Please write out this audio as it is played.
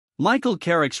Michael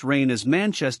Carrick's reign as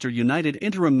Manchester United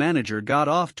interim manager got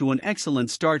off to an excellent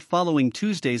start following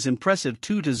Tuesday's impressive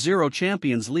 2-0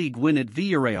 Champions League win at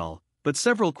Villarreal, but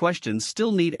several questions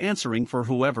still need answering for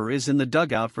whoever is in the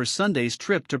dugout for Sunday's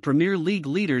trip to Premier League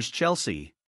leaders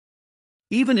Chelsea.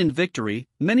 Even in victory,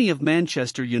 many of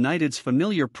Manchester United's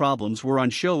familiar problems were on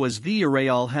show as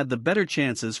Villarreal had the better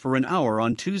chances for an hour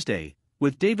on Tuesday,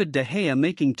 with David De Gea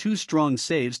making 2 strong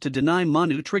saves to deny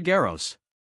Manu Trigueros.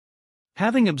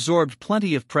 Having absorbed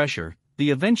plenty of pressure,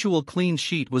 the eventual clean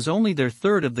sheet was only their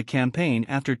third of the campaign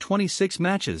after 26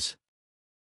 matches.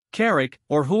 Carrick,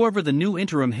 or whoever the new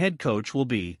interim head coach will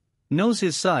be, knows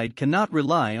his side cannot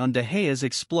rely on De Gea's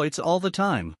exploits all the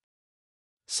time.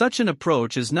 Such an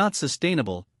approach is not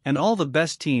sustainable, and all the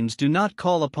best teams do not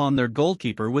call upon their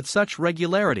goalkeeper with such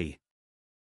regularity.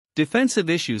 Defensive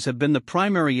issues have been the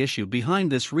primary issue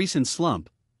behind this recent slump,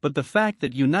 but the fact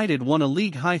that United won a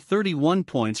league-high 31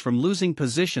 points from losing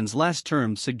positions last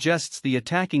term suggests the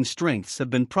attacking strengths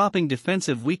have been propping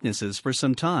defensive weaknesses for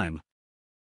some time.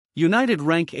 United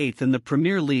rank 8th in the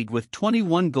Premier League with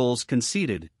 21 goals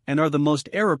conceded, and are the most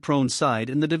error-prone side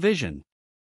in the division.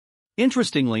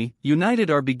 Interestingly,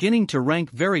 United are beginning to rank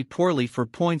very poorly for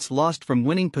points lost from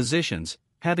winning positions,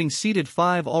 having ceded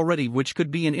 5 already, which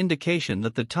could be an indication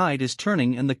that the tide is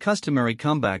turning and the customary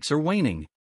comebacks are waning.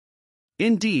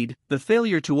 Indeed, the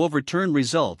failure to overturn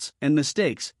results and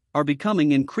mistakes are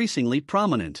becoming increasingly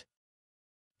prominent.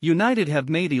 United have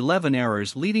made 11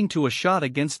 errors leading to a shot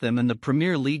against them in the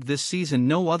Premier League this season.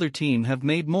 No other team have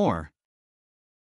made more.